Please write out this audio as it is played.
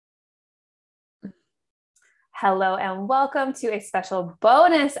Hello and welcome to a special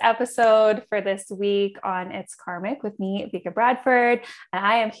bonus episode for this week on It's Karmic with me, Vika Bradford. And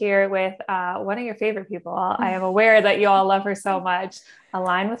I am here with one of your favorite people. I am aware that you all love her so much,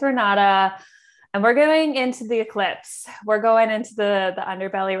 Align with Renata. And we're going into the eclipse. We're going into the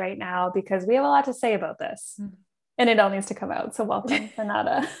underbelly right now because we have a lot to say about this. And it all needs to come out. So welcome,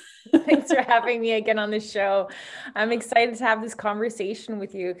 Renata. Thanks for having me again on the show. I'm excited to have this conversation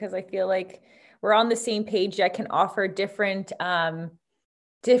with you because I feel like we're on the same page. I can offer different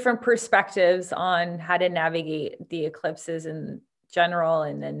perspectives on how to navigate the eclipses in general,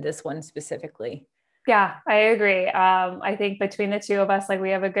 and then this one specifically. Yeah, I agree. I think between the two of us, like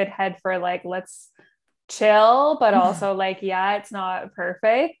we have a good head for like, let's chill, but also like, yeah, it's not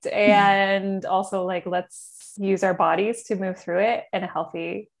perfect. And also like, let's use our bodies to move through it in a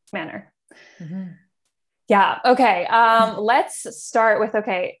healthy manner. Mm-hmm. Yeah. Okay. Let's start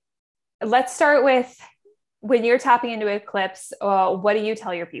with when you're tapping into eclipse, what do you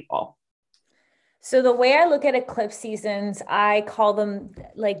tell your people? So the way I look at eclipse seasons, I call them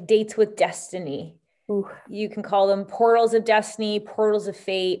like dates with destiny. Ooh. You can call them portals of destiny, portals of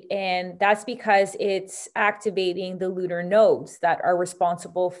fate. And that's because it's activating the lunar nodes that are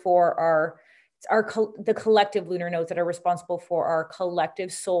responsible for the collective lunar nodes that are responsible for our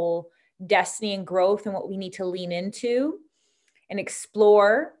collective soul destiny and growth and what we need to lean into and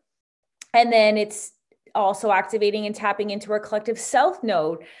explore. And then it's also activating and tapping into our collective self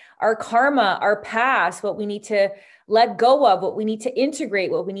node, our karma, our past, what we need to let go of, what we need to integrate,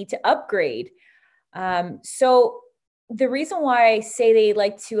 what we need to upgrade. So the reason why I say they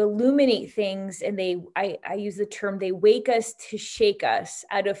like to illuminate things, and I use the term, they wake us to shake us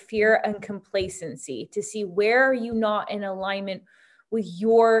out of fear and complacency to see where are you not in alignment with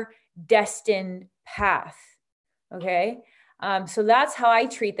your destined path. Okay. So that's how I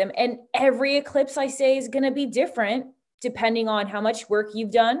treat them. And every eclipse I say is going to be different depending on how much work you've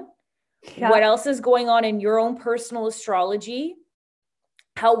done, what else is going on in your own personal astrology,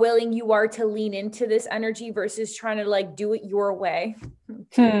 how willing you are to lean into this energy versus trying to like do it your way.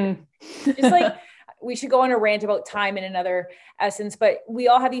 Just like we should go on a rant about time in another essence, but we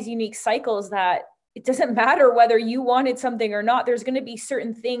all have these unique cycles that it doesn't matter whether you wanted something or not. There's going to be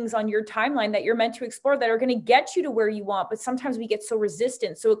certain things on your timeline that you're meant to explore that are going to get you to where you want. But sometimes we get so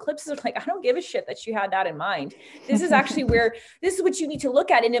resistant. So eclipses are like, I don't give a shit that you had that in mind. This is actually this is what you need to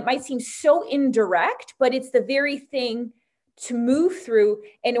look at. And it might seem so indirect, but it's the very thing to move through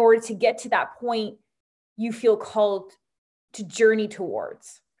in order to get to that point you feel called to journey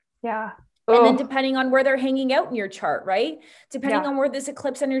towards. Yeah. And then depending on where they're hanging out in your chart, right? Depending on where this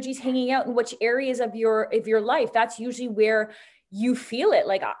eclipse energy is hanging out in which areas of your life, that's usually where you feel it.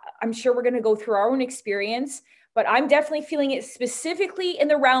 Like I'm sure we're going to go through our own experience, but I'm definitely feeling it specifically in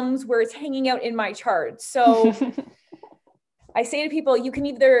the realms where it's hanging out in my chart. So I say to people, you can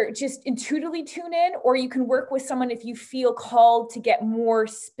either just intuitively tune in, or you can work with someone if you feel called to get more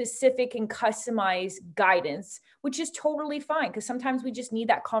specific and customized guidance, which is totally fine because sometimes we just need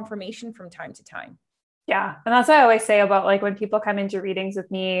that confirmation from time to time. Yeah. And that's what I always say about like when people come into readings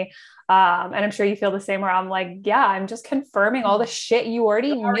with me, and I'm sure you feel the same, where I'm like, yeah, I'm just confirming all the shit you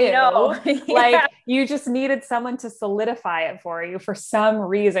already knew. Know. Like you just needed someone to solidify it for you for some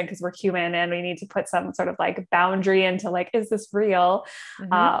reason, because we're human and we need to put some sort of like boundary into like, is this real?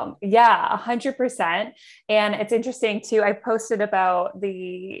 Mm-hmm. Yeah, 100%. And it's interesting too. I posted about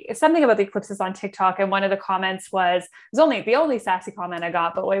something about the eclipses on TikTok, and one of the comments was the only sassy comment I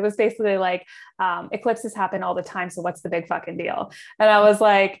got, but it was basically like, eclipses happen all the time, so what's the big fucking deal? And I was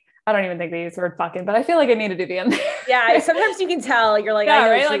like, I don't even think they use the word fucking, but I feel like I needed to be in there. Yeah, sometimes you can tell. You're like, I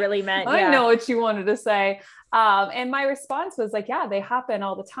know what you really meant. I know what you wanted to say. And my response was like, yeah, they happen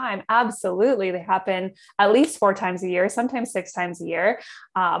all the time. Absolutely. They happen at least 4 times a year, sometimes 6 times a year.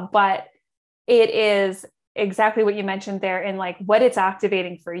 But it is exactly what you mentioned there, in like what it's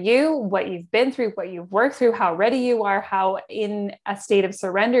activating for you, what you've been through, what you've worked through, how ready you are, how in a state of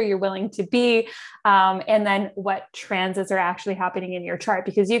surrender you're willing to be, and then what transits are actually happening in your chart,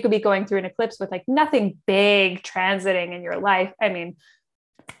 because you could be going through an eclipse with like nothing big transiting in your life. I mean,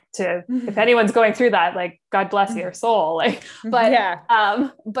 if anyone's going through that, like God bless your soul, like,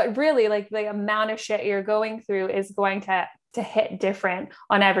 but really like the amount of shit you're going through is going to hit different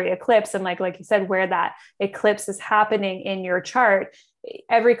on every eclipse. And like you said, where that eclipse is happening in your chart,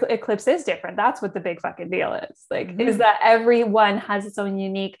 every eclipse is different. That's what the big fucking deal is. Like, is that everyone has its own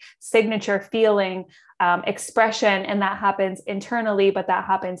unique signature feeling, expression, and that happens internally, but that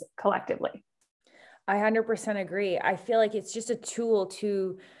happens collectively. I 100% agree. I feel like it's just a tool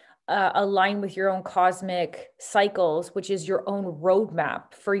to align with your own cosmic cycles, which is your own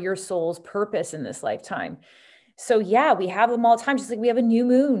roadmap for your soul's purpose in this lifetime. So yeah, we have them all the time. Just like we have a new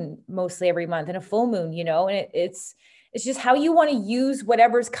moon mostly every month and a full moon, you know, and it's just how you want to use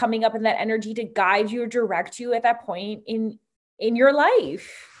whatever's coming up in that energy to guide you or direct you at that point in your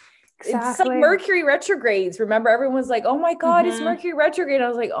life. Exactly. It's like Mercury retrogrades. Remember, everyone's like, oh my God, it's Mercury retrograde. I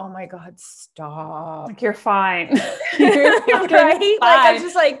was like, oh my God, stop. Like, you're fine. You're right? Fine. Like, I was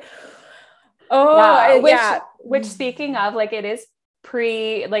just like, oh, yeah. Which speaking of, like, it is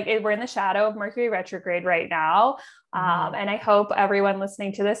we're in the shadow of Mercury retrograde right now. And I hope everyone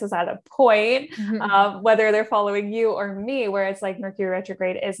listening to this is at a point, whether they're following you or me, where it's like Mercury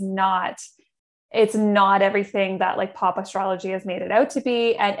retrograde is it's not everything that like pop astrology has made it out to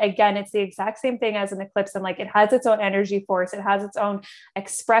be. And again, it's the exact same thing as an eclipse. And like, it has its own energy force. It has its own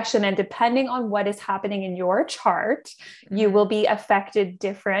expression. And depending on what is happening in your chart, you will be affected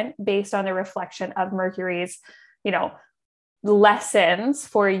different based on the reflection of Mercury's, you know, lessons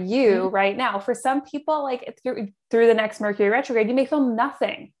for you right now. For some people, like through the next Mercury retrograde, you may feel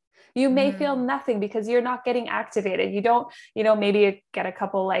nothing. You may feel nothing because you're not getting activated. You don't, you know, maybe you get a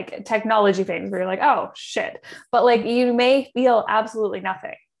couple like technology things where you're like, oh shit, but like you may feel absolutely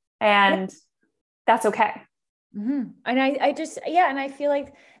nothing, and that's okay. And I just, and I feel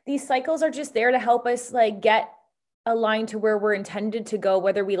like these cycles are just there to help us like get aligned to where we're intended to go,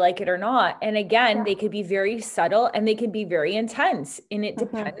 whether we like it or not. And again, they could be very subtle and they can be very intense, and it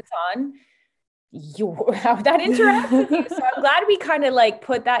depends on you, how that interacts with you. So I'm glad we kind of like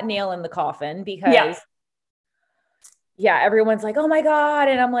put that nail in the coffin, because everyone's like, oh my God.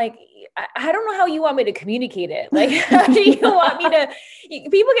 And I'm like, I don't know how you want me to communicate it. Like, how do you want me to,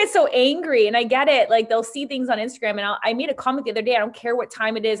 people get so angry, and I get it. Like, they'll see things on Instagram, and I made a comment the other day. I don't care what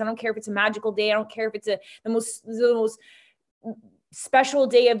time it is. I don't care if it's a magical day. I don't care if it's the most special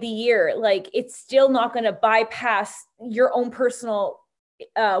day of the year. Like, it's still not going to bypass your own personal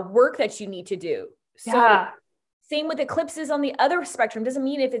work that you need to do. So same with eclipses on the other spectrum. Doesn't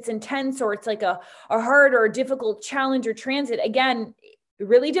mean if it's intense or it's like a hard or a difficult challenge or transit. Again, it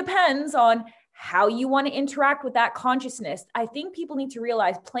really depends on how you want to interact with that consciousness. I think people need to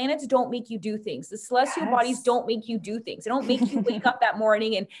realize planets don't make you do things. The celestial bodies don't make you do things. They don't make you wake up that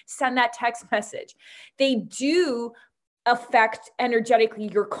morning and send that text message. They do affect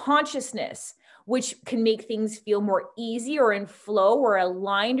energetically your consciousness, which can make things feel more easy or in flow or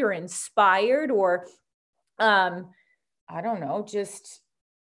aligned or inspired or, I don't know,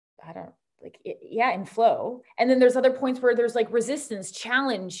 in flow. And then there's other points where there's like resistance,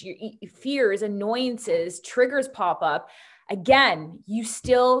 challenge, fears, annoyances, triggers pop up. Again, you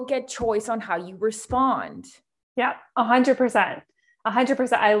still get choice on how you respond. Yeah, 100%.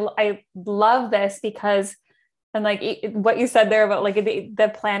 100%. I love this because, and like what you said there about like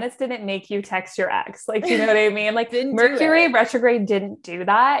the planets didn't make you text your ex, like, you know what I mean? Like Mercury retrograde didn't do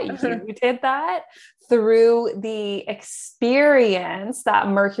that. You did that through the experience that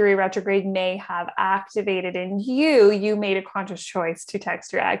Mercury retrograde may have activated in you. You made a conscious choice to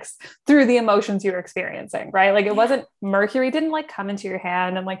text your ex through the emotions you were experiencing, right? Like, it wasn't, Mercury didn't like come into your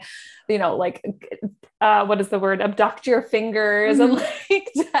hand and like, you know, like, what is the word? Abduct your fingers and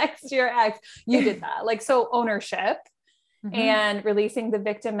like text your ex. You did that. Like, so ownership and releasing the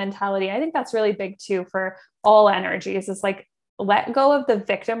victim mentality. I think that's really big too for all energies, is like, let go of the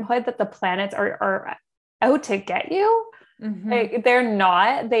victimhood that the planets are out to get you. They're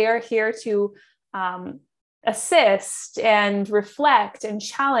not. They are here to assist and reflect and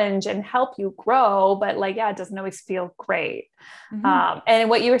challenge and help you grow. But like, it doesn't always feel great. And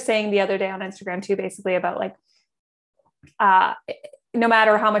what you were saying the other day on Instagram too, basically about like, no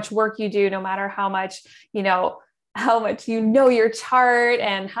matter how much work you do, no matter how much your chart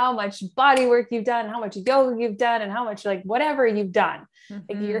and how much body work you've done, how much yoga you've done, and how much like whatever you've done,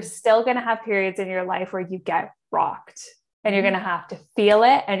 like, you're still going to have periods in your life where you get rocked, and you're going to have to feel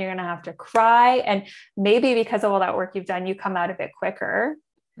it, and you're going to have to cry. And maybe because of all that work you've done, you come out of it quicker.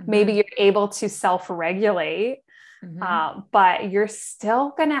 Maybe you're able to self-regulate, but you're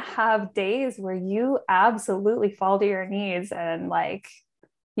still going to have days where you absolutely fall to your knees and like,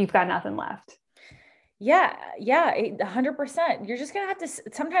 you've got nothing left. Yeah, 100%. You're just going to have to,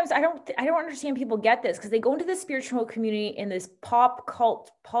 sometimes I don't understand people get this, because they go into the spiritual community in this pop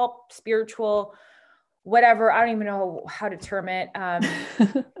spiritual, whatever. I don't even know how to term it.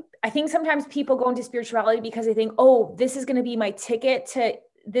 I think sometimes people go into spirituality because they think, oh, this is going to be my ticket to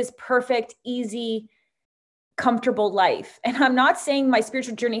this perfect, easy, comfortable life. And I'm not saying my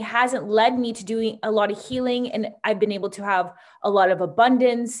spiritual journey hasn't led me to doing a lot of healing, and I've been able to have a lot of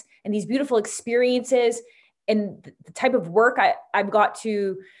abundance and these beautiful experiences, and the type of work I've got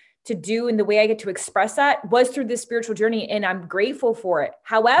to do, and the way I get to express that was through this spiritual journey, and I'm grateful for it.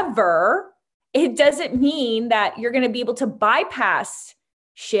 However, it doesn't mean that you're going to be able to bypass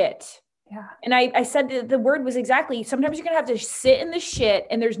shit. Yeah. And I said the word was exactly, sometimes you're going to have to sit in the shit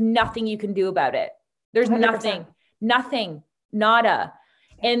and there's nothing you can do about it. There's 100%. nothing, nada.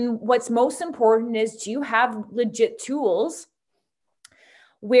 And what's most important is, do you have legit tools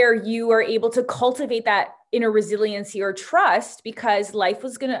where you are able to cultivate that inner resiliency or trust? Because life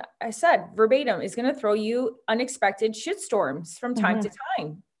was going to, I said verbatim, is going to throw you unexpected shitstorms from time to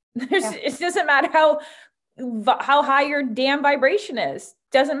time. It doesn't matter how high your damn vibration is.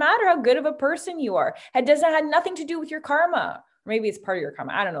 Doesn't matter how good of a person you are. It doesn't have nothing to do with your karma. Maybe it's part of your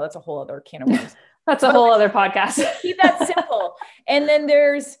karma. I don't know. That's a whole other can of worms. That's a whole other podcast. Keep that simple. And then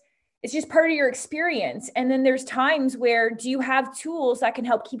it's just part of your experience. And then there's times where, do you have tools that can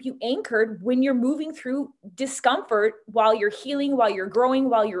help keep you anchored when you're moving through discomfort, while you're healing, while you're growing,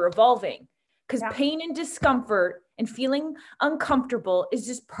 while you're evolving? Because pain and discomfort and feeling uncomfortable is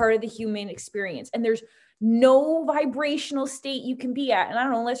just part of the human experience. And there's no vibrational state you can be at. And I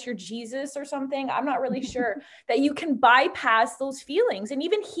don't know, unless you're Jesus or something, I'm not really sure that you can bypass those feelings. And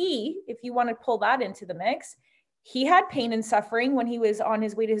even if you want to pull that into the mix, he had pain and suffering when he was on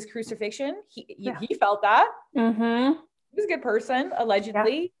his way to his crucifixion. He felt that. Mm-hmm. He was a good person,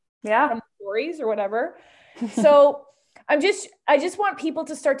 allegedly. Yeah. From stories or whatever. So I just want people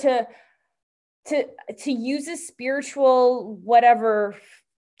to start to use this spiritual, whatever,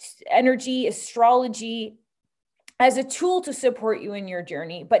 energy, astrology as a tool to support you in your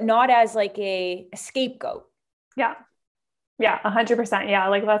journey, but not as like a scapegoat. Yeah. Yeah. 100%. Yeah.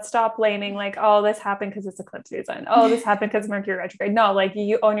 Like, let's stop blaming, like, oh, this happened because it's eclipse season. Oh, this happened because Mercury retrograde. No, like,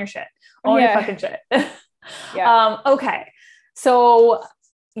 you own your shit. Own your fucking shit. Okay. So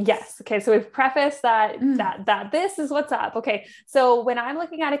yes. Okay. So we've prefaced that this is what's up. Okay. So when I'm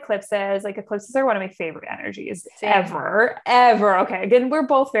looking at eclipses, like, eclipses are one of my favorite energies ever. Okay. Again, we're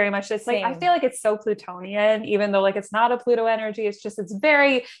both very much just like, I feel like it's so Plutonian, even though like it's not a Pluto energy. It's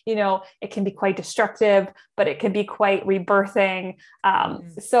very, it can be quite destructive, but it can be quite rebirthing.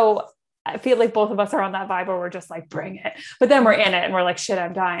 So I feel like both of us are on that vibe where we're just like, bring it, but then we're in it and we're like, shit,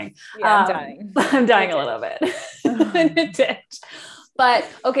 I'm dying. I'm dying. I'm dying a little bit. But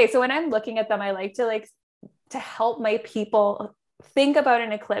okay, so when I'm looking at them, I like to help my people think about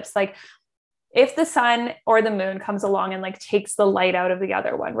an eclipse. Like, if the sun or the moon comes along and like takes the light out of the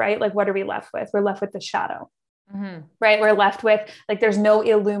other one, right? Like, what are we left with? We're left with the shadow, right? We're left with like, there's no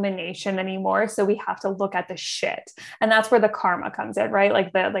illumination anymore. So we have to look at the shit. And that's where the karma comes in, right?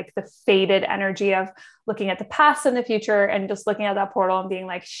 Like the faded energy of looking at the past and the future and just looking at that portal and being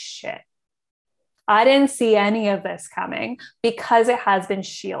like, shit, I didn't see any of this coming because it has been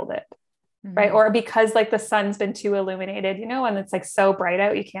shielded, right? Or because like the sun's been too illuminated, and it's like so bright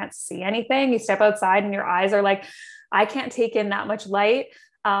out, you can't see anything. You step outside and your eyes are like, I can't take in that much light.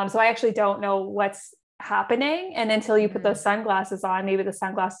 So I actually don't know what's happening. And until you put those sunglasses on, maybe the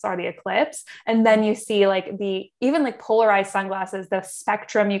sunglasses are the eclipse. And then you see like even like polarized sunglasses, the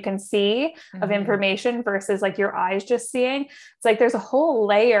spectrum you can see of information versus like your eyes just seeing. It's like, there's a whole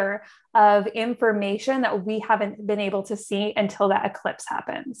layer of information that we haven't been able to see until that eclipse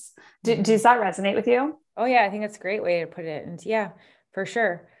happens. Does that resonate with you? Oh yeah. I think that's a great way to put it. And yeah, for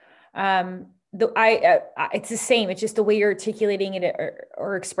sure. It's the same. It's just the way you're articulating it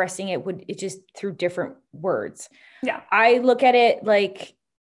or expressing it it's just through different words. Yeah. I look at it like,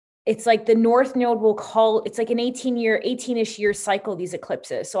 it's like the North Node it's like an 18-ish year cycle, these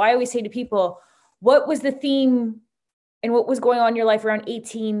eclipses. So I always say to people, what was the theme and what was going on in your life around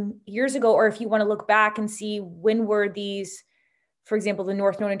 18 years ago? Or if you want to look back and see when were these, for example, the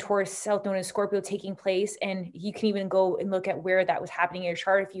North Node in Taurus, South Node in Scorpio taking place. And you can even go and look at where that was happening in your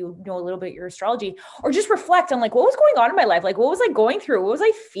chart if you know a little bit of your astrology, or just reflect on like, what was going on in my life? Like, what was I going through? What was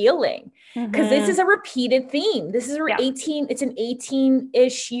I feeling? Because this is a repeated theme. This is it's an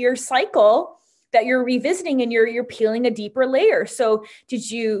 18-ish year cycle that you're revisiting and you're peeling a deeper layer. So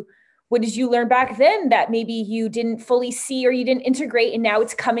what did you learn back then that maybe you didn't fully see or you didn't integrate, and now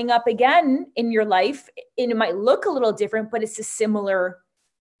it's coming up again in your life, and it might look a little different, but it's a similar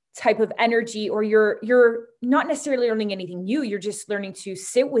type of energy, or you're not necessarily learning anything new. You're just learning to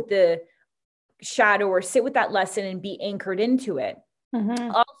sit with the shadow or sit with that lesson and be anchored into it.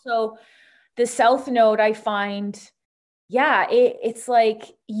 Also, the South Node, I find, it's like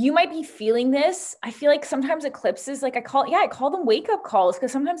you might be feeling this. I feel like sometimes eclipses, like I call them wake up calls,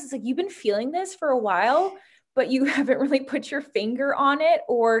 because sometimes it's like you've been feeling this for a while, but you haven't really put your finger on it,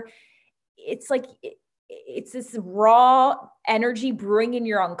 or it's like it's this raw energy brewing in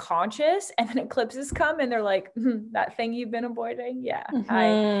your unconscious, and then eclipses come and they're like, that thing you've been avoiding,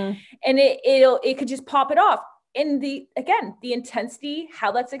 and it could just pop it off. the intensity,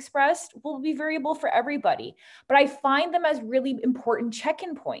 how that's expressed will be variable for everybody. But I find them as really important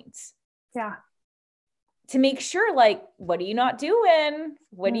check-in points. Yeah. To make sure, like, what are you not doing?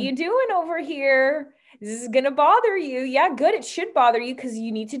 What are you doing over here? This is going to bother you. Yeah, good. It should bother you because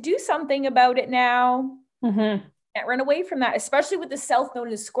you need to do something about it now. Can't run away from that, especially with the South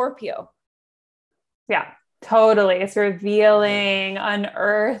Node in Scorpio. Yeah, totally. It's revealing,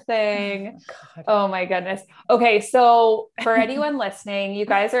 unearthing. Oh my goodness. Okay. So for anyone listening, you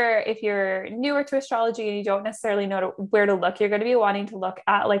guys are, if you're newer to astrology and you don't necessarily know where to look, you're going to be wanting to look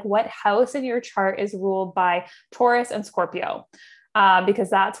at like what house in your chart is ruled by Taurus and Scorpio. Because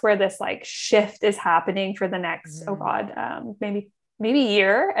that's where this like shift is happening for the next, maybe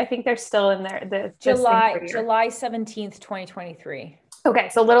year. I think they're still in there. The July 17th, 2023. Okay,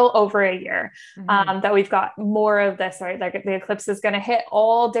 so a little over a year that we've got more of this, right? Like the eclipse is going to hit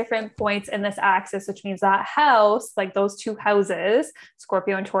all different points in this axis, which means that house, like those two houses,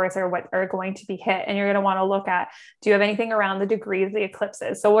 Scorpio and Taurus, are what are going to be hit. And you're going to want to look at, do you have anything around the degree of the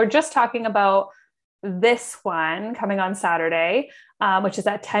eclipses? So we're just talking about this one coming on Saturday, which is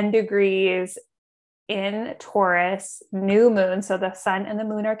at 10 degrees in Taurus, new moon. So the sun and the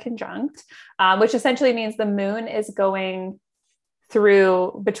moon are conjunct, which essentially means the moon is going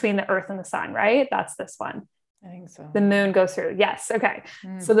through between the earth and the sun, right? That's this one. I think so. The moon goes through. Yes. Okay.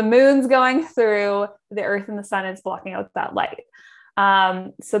 So the moon's going through the earth and the sun is blocking out that light.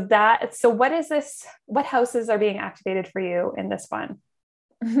 So what is this? What houses are being activated for you in this one?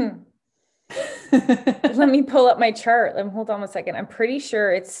 Let me pull up my chart. Hold on a second. I'm pretty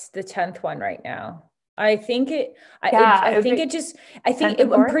sure it's the 10th one right now. I'm pretty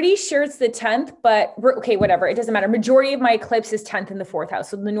sure it's the 10th, but okay, whatever. It doesn't matter. Majority of my eclipse is 10th in the 4th house.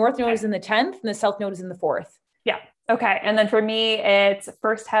 So the North Node is in the 10th and the South Node is in the 4th. Yeah. Okay. And then for me, it's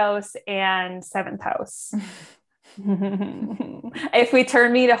 1st house and 7th house. If we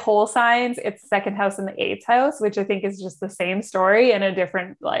turn me to whole signs, it's 2nd house and the 8th house, which I think is just the same story in a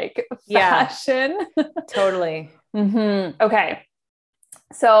different fashion. Totally. Okay.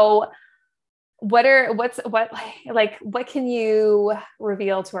 So what can you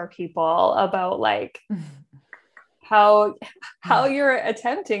reveal to our people about like how you're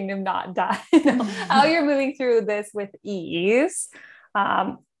attempting to not die, how you're moving through this with ease,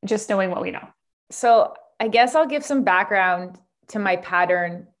 just knowing what we know? So I guess I'll give some background to my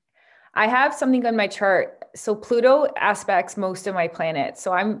pattern. I have something on my chart. So Pluto aspects most of my planets.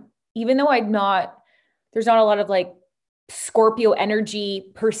 So even though there's not a lot of like Scorpio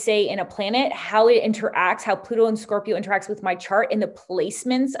energy per se in a planet, how Pluto and Scorpio interacts with my chart and the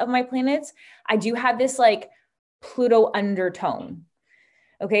placements of my planets, I do have this like Pluto undertone.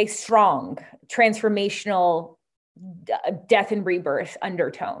 Okay. Strong, transformational, death and rebirth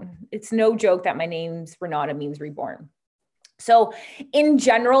undertone. It's no joke that my name's Renata means reborn. So in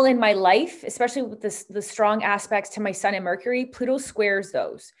general, in my life, especially with the strong aspects to my sun and Mercury, Pluto squares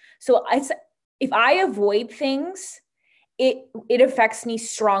those. So if I avoid things, it affects me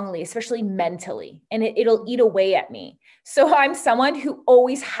strongly, especially mentally, and it'll eat away at me. So I'm someone who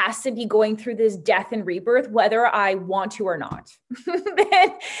always has to be going through this death and rebirth, whether I want to or not.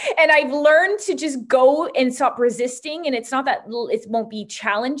 And I've learned to just go and stop resisting. And it's not that it won't be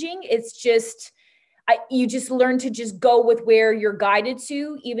challenging. It's just, you just learn to just go with where you're guided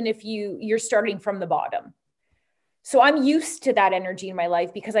to, even if you're starting from the bottom. So I'm used to that energy in my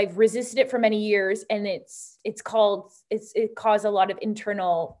life because I've resisted it for many years, and it caused a lot of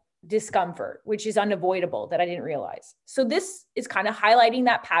internal discomfort, which is unavoidable that I didn't realize. So this is kind of highlighting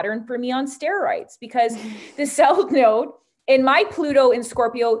that pattern for me on steroids, because the South Node in my Pluto in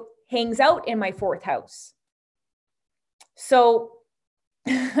Scorpio hangs out in my 4th house. So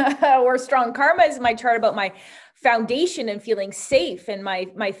or strong karma is my chart about my foundation and feeling safe and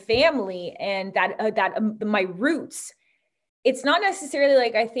my family and my roots. It's not necessarily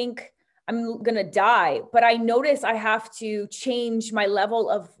like I think I'm going to die, but I notice I have to change my level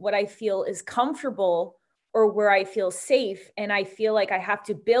of what I feel is comfortable or where I feel safe. And I feel like I have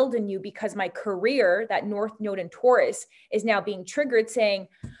to build anew because my career, that North Node in Taurus, is now being triggered saying,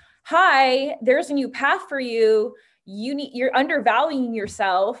 hi, there's a new path for you. You're undervaluing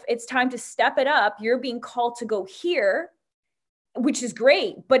yourself. It's time to step it up. You're being called to go here, which is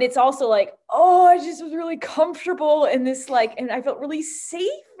great. But it's also like, oh, I just was really comfortable in this, and I felt really safe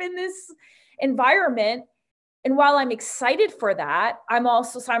in this environment. And while I'm excited for that, I'm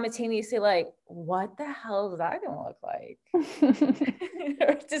also simultaneously like, what the hell is that going to look like?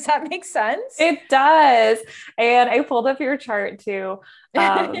 Does that make sense? It does. And I pulled up your chart too,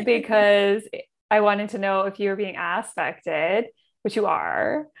 because I wanted to know if you were being aspected, which you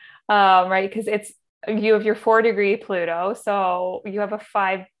are, right? Because you have your 4-degree Pluto. So you have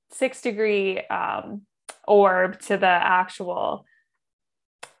a 6 degree orb to the actual,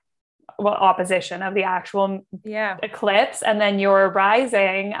 well, opposition of the actual eclipse. And then you're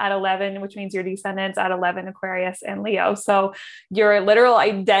rising at 11, which means your descendants at 11, Aquarius and Leo. So your literal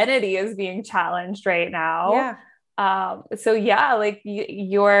identity is being challenged right now. Yeah. So yeah, like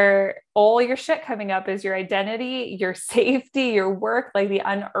your all your shit coming up is your identity, your safety, your work, like the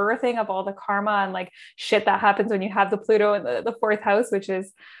unearthing of all the karma and like shit that happens when you have the Pluto in the fourth house, which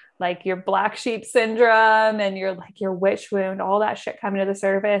is like your black sheep syndrome and your witch wound, all that shit coming to the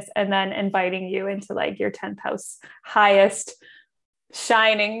surface, and then inviting you into like your 10th house, highest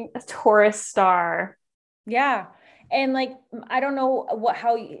shining Taurus star. Yeah. And like, I don't know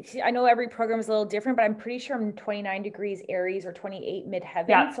I know every program is a little different, but I'm pretty sure I'm 29 degrees Aries or 28 midheaven.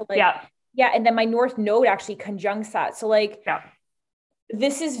 Yeah. So like, yeah. And then my North Node actually conjuncts that. So like,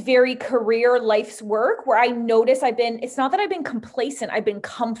 this is very career life's work where I notice it's not that I've been complacent, I've been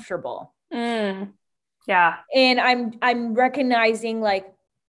comfortable. Yeah. And I'm recognizing like,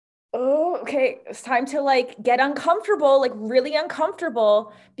 oh, okay, it's time to like get uncomfortable, like really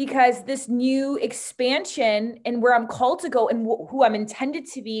uncomfortable, because this new expansion and where I'm called to go and who I'm intended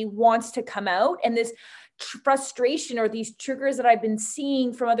to be wants to come out. And this frustration or these triggers that I've been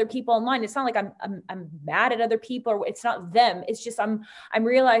seeing from other people online, it's not like I'm mad at other people, or it's not them. It's just I'm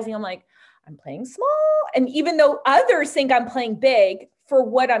realizing I'm like, I'm playing small. And even though others think I'm playing big for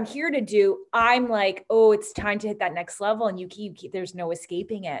what I'm here to do, I'm like, oh, it's time to hit that next level. And you keep there's no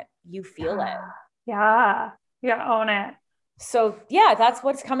escaping it. You feel it. Yeah. You gotta own it. So yeah, that's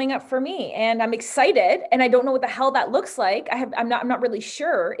what's coming up for me. And I'm excited. And I don't know what the hell that looks like. I'm not really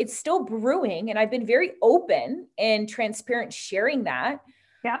sure. It's still brewing. And I've been very open and transparent sharing that.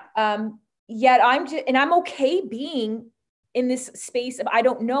 Yeah. Yet I'm okay being in this space of, I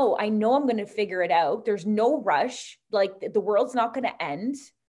don't know. I know I'm going to figure it out. There's no rush. Like the world's not going to end.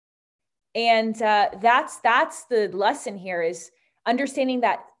 And that's the lesson here, is understanding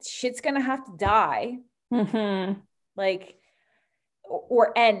that shit's going to have to die. Like,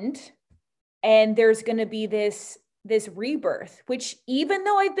 or end. And there's going to be this rebirth, which even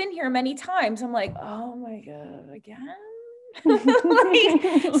though I've been here many times, I'm like, oh my God, again. So I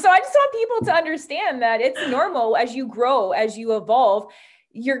just want people to understand that it's normal as you grow, as you evolve,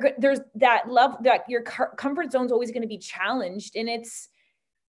 there's that love, that your comfort zone is always going to be challenged. And it's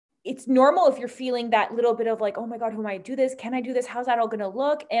normal if you're feeling that little bit of like, oh my God, who am I do this? Can I do this? How's that all going to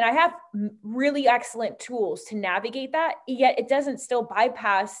look? And I have really excellent tools to navigate that, yet it doesn't still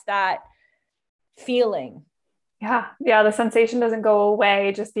bypass that feeling. Yeah. The sensation doesn't go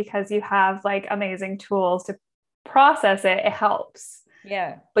away just because you have like amazing tools to process it. It helps.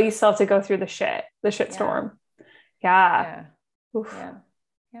 Yeah. But you still have to go through the shit storm. Yeah. Okay.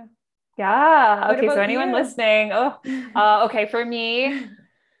 So anyone listening, okay. For me,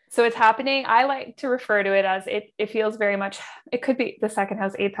 so it's happening. I like to refer to it as it feels very much, it could be the second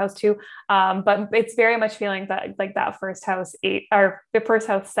house, 8th house too. But it's very much feeling that like that first house, 8, or the first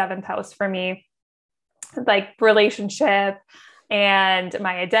house, 7th house for me, like relationship and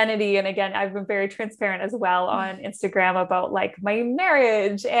my identity. And again, I've been very transparent as well on Instagram about like my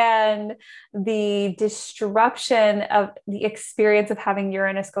marriage and the disruption of the experience of having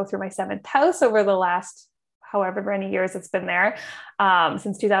Uranus go through my 7th house over the last however many years it's been there,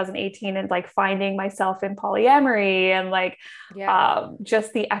 since 2018, and like finding myself in polyamory and like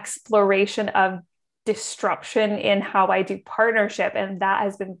just the exploration of disruption in how I do partnership. And that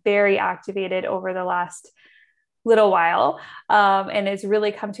has been very activated over the last little while, and it's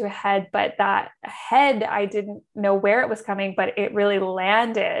really come to a head. But that head, I didn't know where it was coming, but it really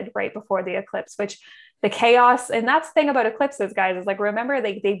landed right before the eclipse, which the chaos, and that's the thing about eclipses, guys, is like, remember,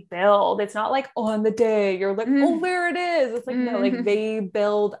 they build. It's not like on the day you're like, oh, there it is. It's like, no, like they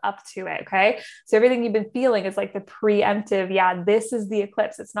build up to it. Okay. So everything you've been feeling is like the preemptive. Yeah, this is the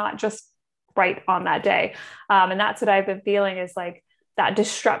eclipse. It's not just right on that day. And that's what I've been feeling, is like that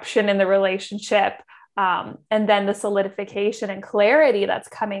disruption in the relationship. And then the solidification and clarity that's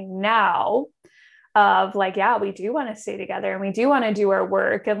coming now of like, yeah, we do want to stay together and we do want to do our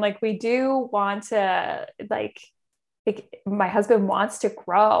work. And like, we do want to like my husband wants to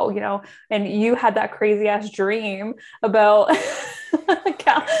grow, and you had that crazy ass dream about,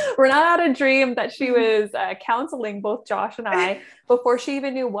 Renata had a dream that she was counseling both Josh and I before she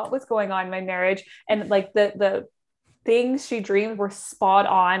even knew what was going on in my marriage. And like the things she dreamed were spot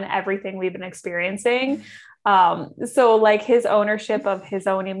on everything we've been experiencing. So like his ownership of his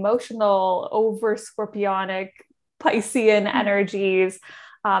own emotional over Scorpionic Piscean energies,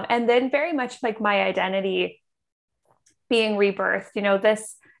 and then very much like my identity being rebirthed,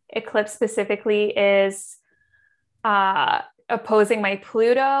 this eclipse specifically is opposing my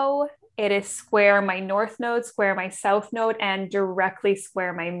Pluto. It is square my north node, square my south node, and directly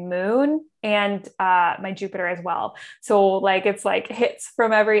square my moon and my Jupiter as well. So like it's like hits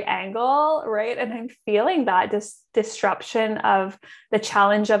from every angle, right? And I'm feeling that disruption of the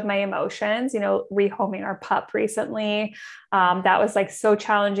challenge of my emotions. Rehoming our pup recently, that was like so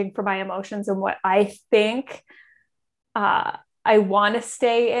challenging for my emotions and what I think I want to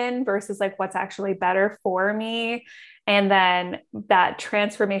stay in versus like what's actually better for me. And then that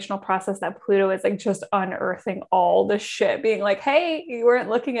transformational process that Pluto is like just unearthing all the shit, being like, hey, you weren't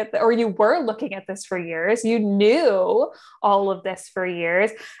looking at or you were looking at this for years. You knew all of this for years.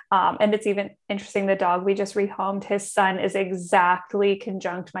 And it's even interesting. The dog we just rehomed, his sun is exactly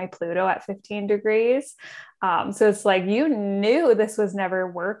conjunct my Pluto at 15 degrees. So it's like, you knew this was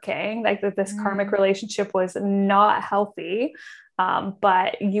never working, like that this karmic relationship was not healthy.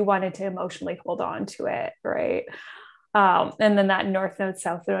 But you wanted to emotionally hold on to it. Right. And then that north node,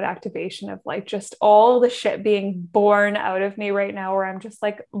 south node activation of like just all the shit being born out of me right now, where I'm just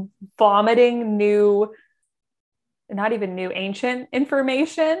like vomiting not even new, ancient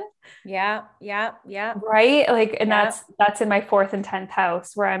information. Yeah. Right. Like, and that's in my 4th and 10th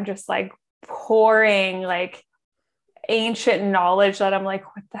house, where I'm just like pouring like ancient knowledge that I'm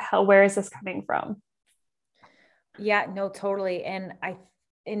like, what the hell, where is this coming from? Yeah, no, totally. And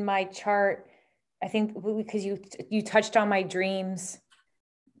in my chart, I think because you touched on my dreams,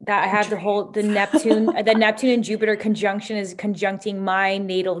 that I have the Neptune, the Neptune and Jupiter conjunction is conjuncting my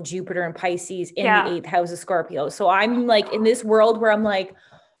natal Jupiter and Pisces in the 8th house of Scorpio. So I'm like in this world where I'm like,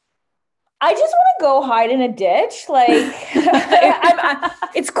 I just want to go hide in a ditch. Like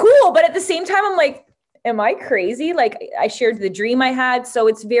it's cool. But at the same time, I'm like, am I crazy? Like I shared the dream I had. So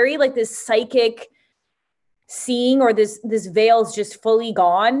it's very like this psychic seeing, or this veil's just fully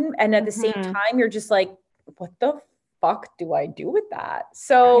gone. And at the same time, you're just like, what the fuck do I do with that?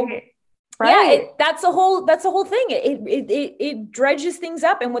 So yeah, that's a whole thing. It dredges things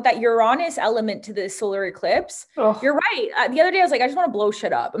up. And with that Uranus element to the solar eclipse, you're right. The other day I was like, I just want to blow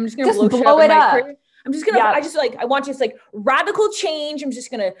shit up. I'm just going to blow it up. I'm just going to, I want just like radical change. I'm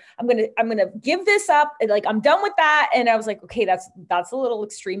going to give this up. Like, I'm done with that. And I was like, okay, that's a little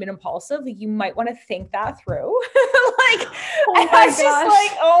extreme and impulsive. You might want to think that through. Like, I was just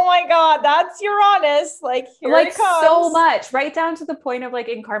like, oh my God, that's Uranus. Like, here it comes. So much, right down to the point of like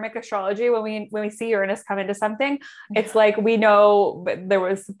in karmic astrology, when we see Uranus come into something, it's like, we know there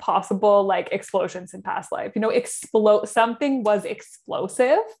was possible like explosions in past life, something was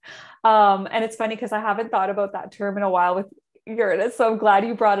explosive. And it's funny because I haven't thought about that term in a while with Uranus. So I'm glad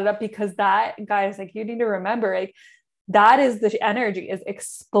you brought it up, because that, guys, like, you need to remember, like, that is the energy, is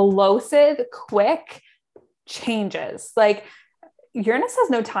explosive, quick changes. Like, Uranus has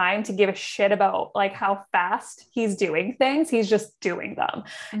no time to give a shit about like how fast he's doing things. He's just doing them.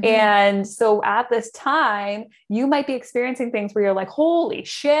 And so at this time, you might be experiencing things where you're like, holy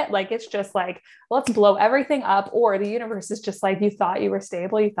shit, like, it's just like, let's blow everything up. Or the universe is just like, you thought you were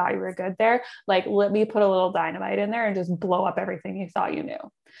stable, you thought you were good there. Like, let me put a little dynamite in there and just blow up everything you thought you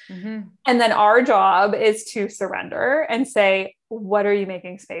knew. And then our job is to surrender and say, what are you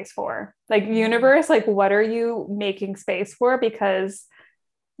making space for? Like, universe, like, what are you making space for? Because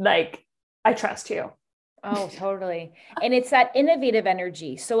like, I trust you. Oh, totally. And it's that innovative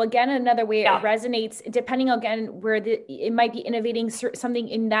energy. So again, another way it resonates, depending again, where it might be innovating something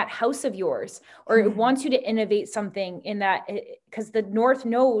in that house of yours, or it wants you to innovate something in that, because the North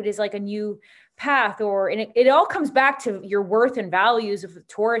Node is like a new path, and it all comes back to your worth and values of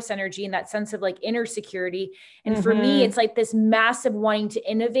Taurus energy, and that sense of like inner security. And for me, it's like this massive wanting to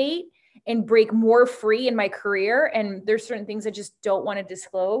innovate and break more free in my career. And there's certain things I just don't want to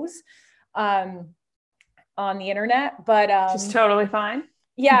disclose on the internet, but just totally fine.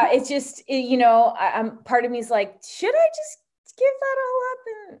 Yeah, it's just, I'm part of me is like, should I just give that all up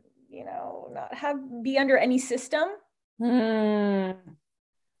and, not be under any system?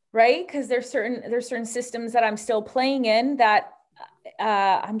 Right? Because there's certain systems that I'm still playing in that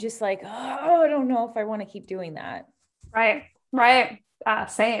I'm just like, oh, I don't know if I want to keep doing that. Right.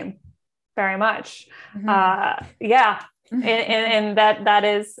 Same. Very much. Yeah. And that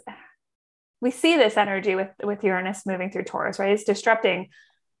is, we see this energy with Uranus moving through Taurus, right? It's disrupting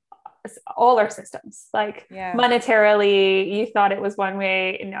all our systems. Like, monetarily, you thought it was one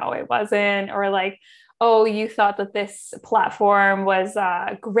way. No, it wasn't. Or like, oh, you thought that this platform was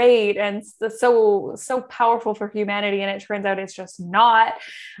great and so powerful for humanity, and it turns out it's just not.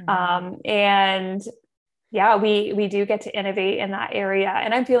 And yeah, we do get to innovate in that area.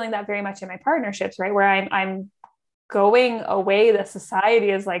 And I'm feeling that very much in my partnerships, right? Where I'm going away, the society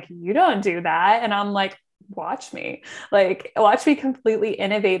is like, you don't do that. And I'm like, watch me, completely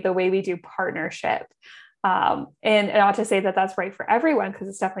innovate the way we do partnership. And not to say that that's right for everyone, because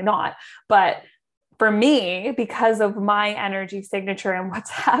it's definitely not. But for me, because of my energy signature and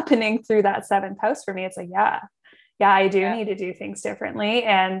what's happening through that seventh house for me, it's like, yeah, I do need to do things differently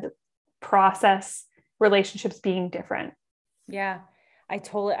and process relationships being different. Yeah, I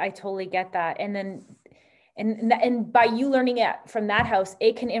totally get that. And then, and by you learning it from that house,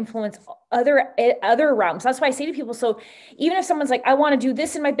 it can influence other realms. That's why I say to people, so even if someone's like, I want to do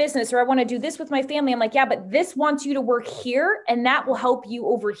this in my business, or I want to do this with my family, I'm like, yeah, but this wants you to work here, and that will help you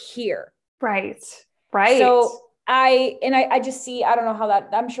over here. Right. So I just see, I don't know how that,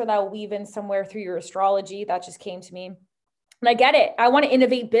 I'm sure that will weave in somewhere through your astrology. That just came to me. And I get it. I want to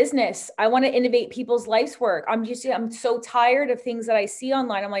innovate business. I want to innovate people's life's work. I'm so tired of things that I see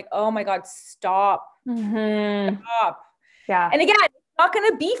online. I'm like, oh my God, stop. Stop. Yeah. And again, it's not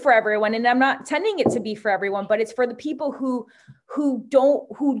going to be for everyone. And I'm not intending it to be for everyone, but it's for the people who don't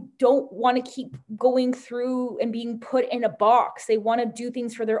want to keep going through and being put in a box. They want to do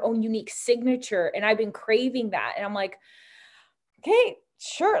things for their own unique signature. And I've been craving that. And I'm like, okay,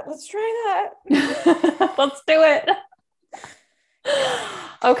 sure. Let's try that. Let's do it.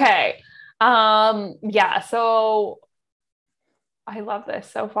 Okay. Yeah. So I love this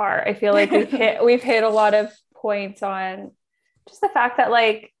so far. I feel like we've hit a lot of points on just the fact that,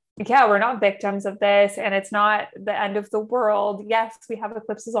 like, yeah, we're not victims of this, and it's not the end of the world. Yes, we have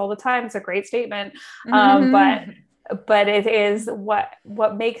eclipses all the time. It's a great statement. But it is what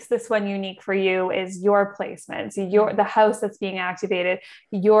makes this one unique for you is your placements, the house that's being activated,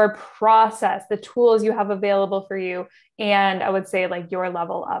 your process, the tools you have available for you. And I would say, like, your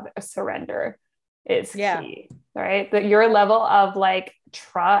level of surrender is key, right? That your level of, like,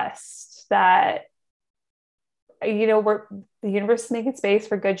 trust that, you know, the universe is making space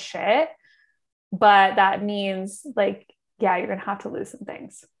for good shit, but that means, like, yeah, you're going to have to lose some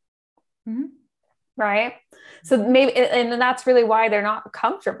things. Right. So maybe, and that's really why they're not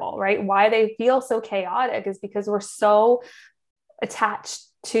comfortable, right? Why they feel so chaotic is because we're so attached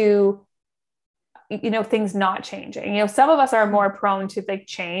to, you know, things not changing. You know, some of us are more prone to, like,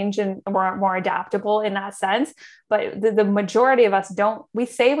 change, and we're more adaptable in that sense. But the majority of us don't. We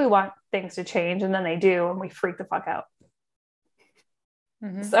say we want things to change, and then they do, and we freak the fuck out.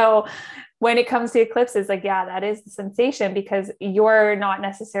 So when it comes to eclipses, like, yeah, that is the sensation, because you're not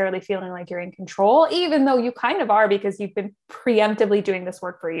necessarily feeling like you're in control, even though you kind of are, because you've been preemptively doing this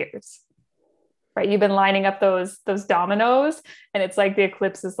work for years, right? You've been lining up those dominoes, and it's like the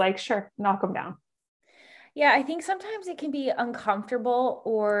eclipse is like, sure, knock them down. Yeah, I think sometimes it can be uncomfortable,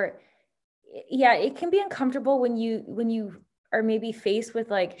 or it can be uncomfortable when you are maybe faced with,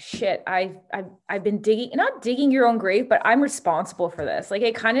 like, shit, I've been not digging your own grave, but I'm responsible for this. Like,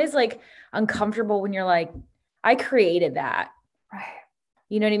 it kind of is, like, uncomfortable when you're like, I created that. Right.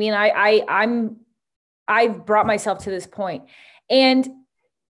 You know what I mean? I've brought myself to this point, and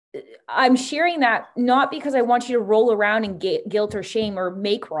I'm sharing that not because I want you to roll around in guilt or shame or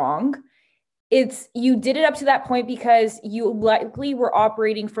make wrong. It's, you did it up to that point because you likely were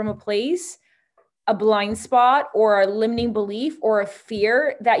operating from a place, a blind spot, or a limiting belief, or a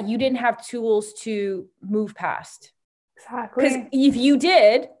fear that you didn't have tools to move past. Exactly. Because if you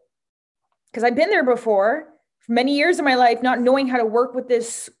did, because I've been there before for many years of my life, not knowing how to work with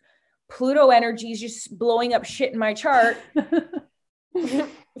this Pluto energies, just blowing up shit in my chart,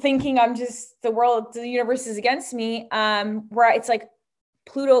 thinking I'm just, the universe is against me. Where it's like,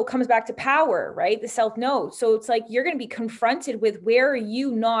 Pluto comes back to power, right? The self node. So it's like, you're going to be confronted with, where are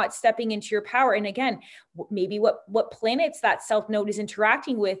you not stepping into your power? And again, maybe what planets that self node is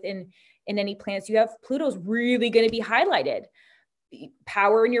interacting with in any planets you have, Pluto's really going to be highlighted.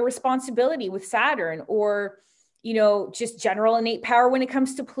 Power and your responsibility with Saturn, or, you know, just general innate power when it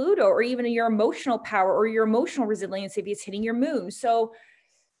comes to Pluto, or even your emotional power or your emotional resilience if it's hitting your moon. So,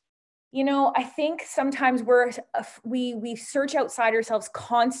 you know, I think sometimes we search outside ourselves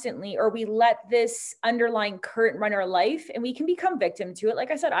constantly, or we let this underlying current run our life, and we can become victim to it.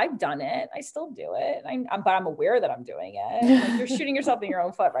 Like I said, I've done it. I still do it. But I'm aware that I'm doing it. Like, you're shooting yourself in your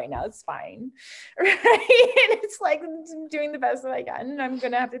own foot right now. It's fine. Right. And it's like, I'm doing the best that I can. And I'm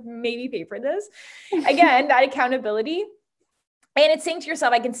going to have to maybe pay for this. Again, that accountability. And it's saying to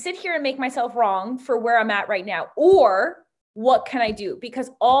yourself, I can sit here and make myself wrong for where I'm at right now, or what can I do?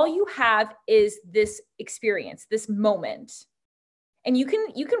 Because all you have is this experience, this moment. And you can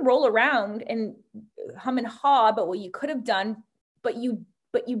roll around and hum and haw about what you could have done, but you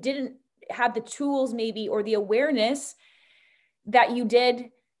didn't have the tools maybe, or the awareness that you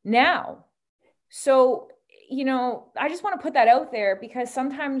did now. So, I just want to put that out there because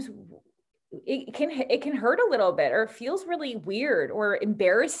sometimes it can hurt a little bit, or it feels really weird or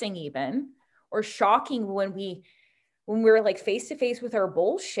embarrassing even, or shocking when we're like face to face with our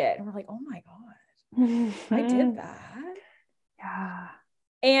bullshit and we're like, oh my God, I did that. Yeah.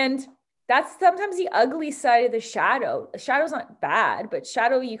 And that's sometimes the ugly side of the shadow. The shadow's not bad, but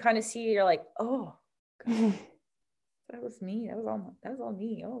shadow, you kind of see, you're like, oh, God, that was me. That was all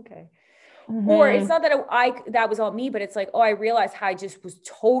me. Oh, okay. Or it's not that that was all me, but it's like, oh, I realized how I just was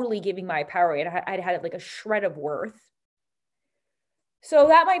totally giving my power away. I'd had like a shred of worth. So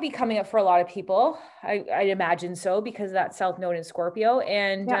that might be coming up for a lot of people. I'd imagine so, because that's South Node in Scorpio.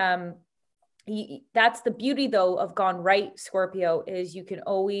 And that's the beauty though of Gone Right Scorpio, is you can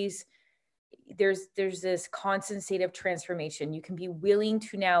always, there's this constant state of transformation. You can be willing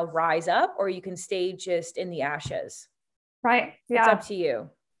to now rise up, or you can stay just in the ashes. Right. Yeah. It's up to you.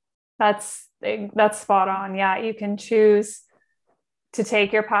 That's spot on. Yeah. You can choose to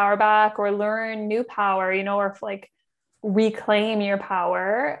take your power back or learn new power, or like reclaim your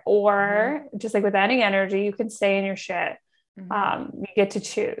power, or just like with any energy, you can stay in your shit. You get to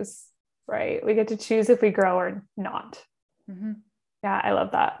choose, right? We get to choose if we grow or not. Yeah. I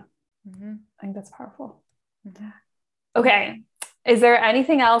love that. I think that's powerful. Okay. Is there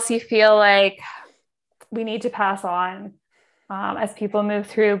anything else you feel like we need to pass on as people move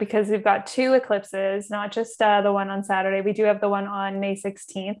through? Because we've got 2 eclipses, not just the one on Saturday. We do have the one on May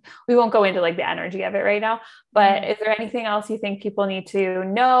 16th. We won't go into like the energy of it right now, but is there anything else you think people need to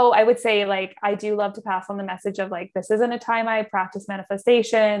know? I would say, like, I do love to pass on the message of like, this isn't a time I practice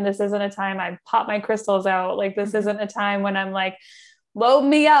manifestation. This isn't a time I pop my crystals out. Like, this isn't a time when I'm like, load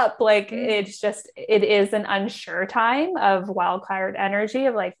me up. Like, it's just, it is an unsure time of wild card energy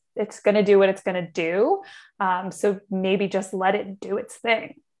of like, it's going to do what it's going to do. So maybe just let it do its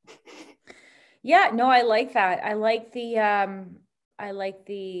thing. Yeah, no, I like that. I like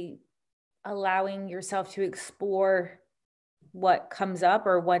the allowing yourself to explore what comes up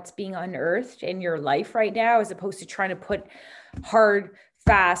or what's being unearthed in your life right now, as opposed to trying to put hard,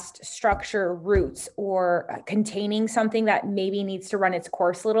 fast structure roots, or containing something that maybe needs to run its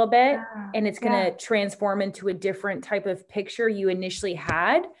course a little bit, and it's going to transform into a different type of picture you initially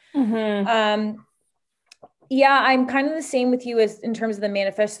had. Yeah, I'm kind of the same with you as in terms of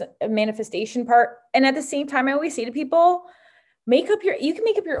the manifestation part. And at the same time, I always say to people, you can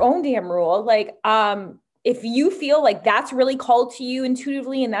make up your own damn rule. Like, if you feel like that's really called to you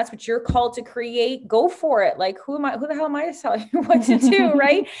intuitively and that's what you're called to create, go for it. Like, who the hell am I to tell you what to do?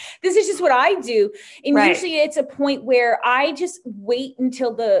 Right. This is just what I do. And usually it's a point where I just wait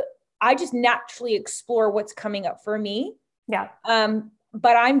until I just naturally explore what's coming up for me. Yeah.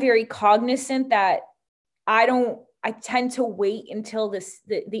 But I'm very cognizant that I tend to wait until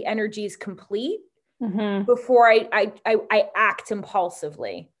the energy is complete before I act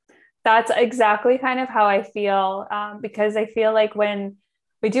impulsively. That's exactly kind of how I feel, because I feel like when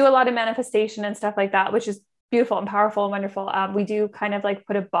we do a lot of manifestation and stuff like that, which is beautiful and powerful and wonderful, we do kind of like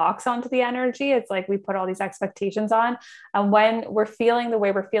put a box onto the energy. It's like we put all these expectations on, and when we're feeling the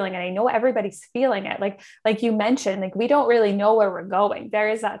way we're feeling, and I know everybody's feeling it, like you mentioned, like we don't really know where we're going. There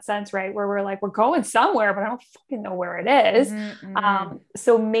is that sense, right, where we're like, we're going somewhere, but I don't fucking know where it is.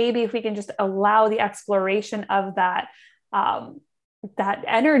 So maybe if we can just allow the exploration of that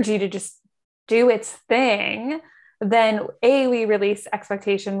energy to just do its thing, then we release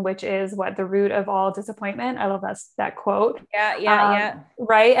expectation, which is what the root of all disappointment. I love that quote. Yeah.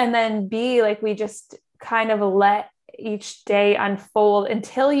 Right. And then B, like, we just kind of let each day unfold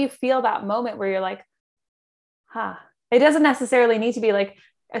until you feel that moment where you're like, it doesn't necessarily need to be like,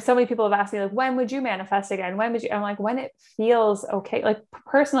 so many people have asked me, like, when would you manifest again? When would you? I'm like, when it feels okay. Like,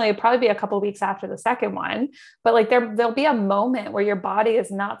 personally, it'd probably be a couple of weeks after the second one, but like there'll be a moment where your body is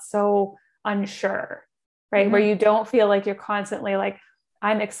not so unsure, right? Where you don't feel like you're constantly like,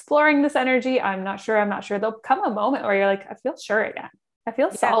 I'm exploring this energy. I'm not sure. There'll come a moment where you're like, I feel sure again. I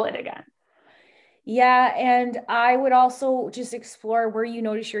feel solid again. Yeah. And I would also just explore where you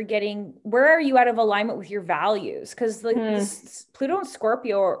notice where are you out of alignment with your values? Because Pluto and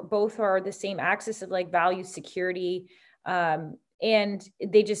Scorpio both are the same axis of like value, security, and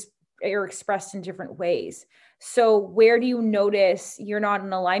they just are expressed in different ways. So where do you notice you're not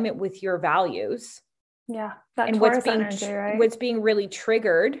in alignment with your values? Yeah. That and what's being really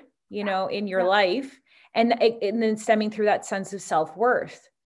triggered, in your life, and then stemming through that sense of self-worth.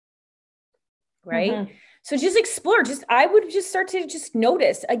 Right. So just explore, I would just start to just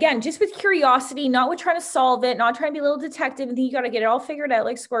notice again, just with curiosity, not with trying to solve it, not trying to be a little detective and think you got to get it all figured out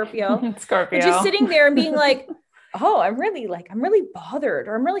like Scorpio. Scorpio. But just sitting there and being like, oh, I'm really bothered,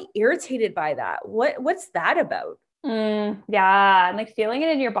 or I'm really irritated by that. What's that about? Yeah. And like feeling it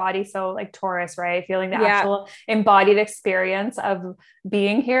in your body. So like Taurus, right? Feeling the Yeah. actual embodied experience of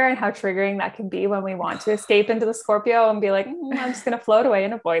being here and how triggering that can be when we want to escape into the Scorpio and be like, I'm just going to float away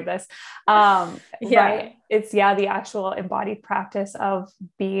and avoid this. Yeah. Right. It's the actual embodied practice of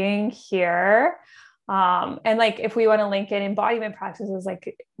being here. And like if we want to link in embodiment practices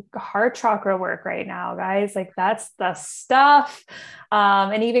like heart chakra work right now, guys, like that's the stuff.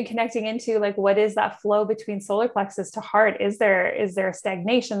 And even connecting into like what is that flow between solar plexus to heart? Is there a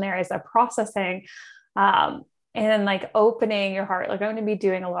stagnation there? Is there processing? And then like opening your heart. Like I'm going to be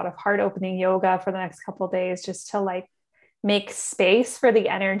doing a lot of heart opening yoga for the next couple of days just to like make space for the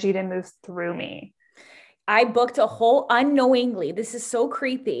energy to move through me. I booked a whole unknowingly. This is so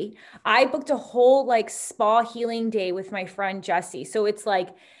creepy. I booked a whole like spa healing day with my friend Jessie. So it's like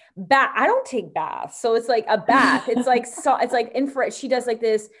I don't take baths. So it's like a bath. It's like it's like infrared. She does like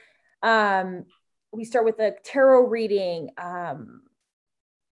this. We start with a tarot reading. Oh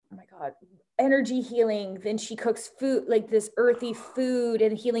my God, energy healing. Then she cooks food, like this earthy food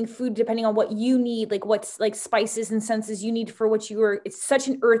and healing food, depending on what you need, like what's like spices and senses you need for what you are. It's such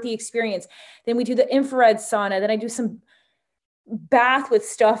an earthy experience. Then we do the infrared sauna. Then I do some bath with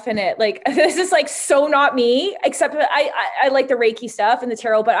stuff in it. Like this is like so not me, except I like the Reiki stuff and the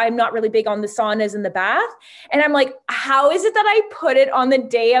tarot, but I'm not really big on the saunas and the bath. And I'm like, how is it that I put it on the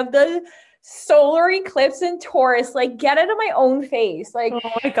day of the solar eclipse in Taurus? Like, get it on my own face. Like,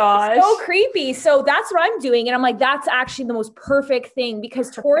 oh my gosh, so creepy. So that's what I'm doing. And I'm like, that's actually the most perfect thing, because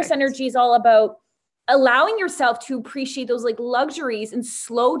Taurus energy is all about allowing yourself to appreciate those like luxuries and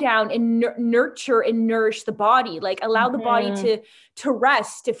slow down and nurture and nourish the body, like allow the body to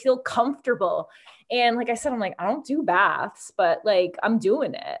rest, to feel comfortable. And like I said, I'm like, I don't do baths, but like I'm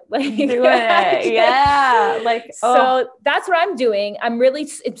doing it. Like doing it. Yeah. Like, so that's what I'm doing.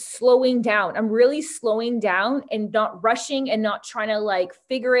 It's slowing down. I'm really slowing down and not rushing and not trying to like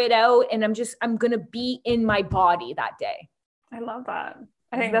figure it out. And I'm going to be in my body that day. I love that.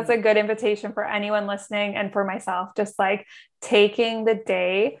 I think that's a good invitation for anyone listening and for myself, just like taking the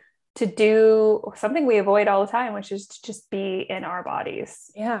day to do something we avoid all the time, which is to just be in our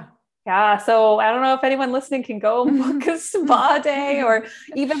bodies. Yeah. Yeah. So I don't know if anyone listening can go book a spa day or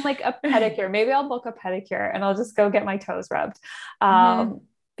even like a pedicure. Maybe I'll book a pedicure and I'll just go get my toes rubbed.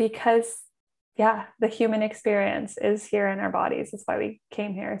 Because the human experience is here in our bodies. That's why we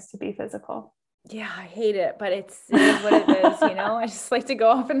came here, is to be physical. Yeah, I hate it, but it is what it is, you know? I just like to go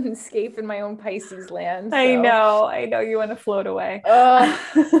off and escape in my own Pisces land. So. I know you want to float away.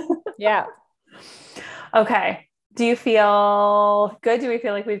 Yeah. Okay. Do you feel good? Do we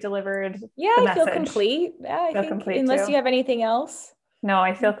feel like we've delivered? Yeah, I feel complete. Yeah, I feel complete unless you have anything else. No,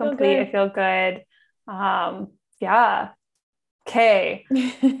 I feel complete. I feel good. Yeah. Okay.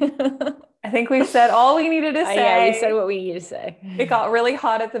 I think we've said all we needed to say. Yeah, we said what we needed to say. It got really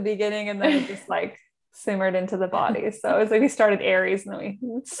hot at the beginning and then it just like simmered into the body. So it's like we started Aries and then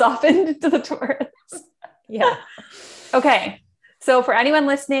we softened into the Taurus. Yeah. Okay. So for anyone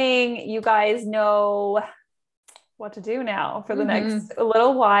listening, you guys know what to do now for the next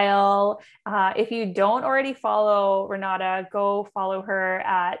little while. If you don't already follow Renata, go follow her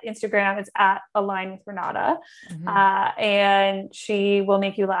at Instagram. It's at Align with Renata. And she will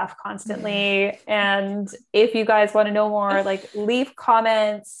make you laugh constantly. And if you guys want to know more, like leave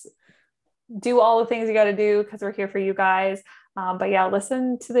comments, do all the things you got to do, because we're here for you guys. But yeah,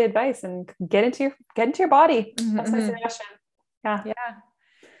 listen to the advice and get into your body. That's my suggestion. Yeah.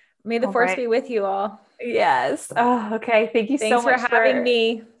 May the force be with you all. Yes. Oh, okay. Thank you so much for having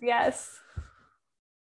me. Yes.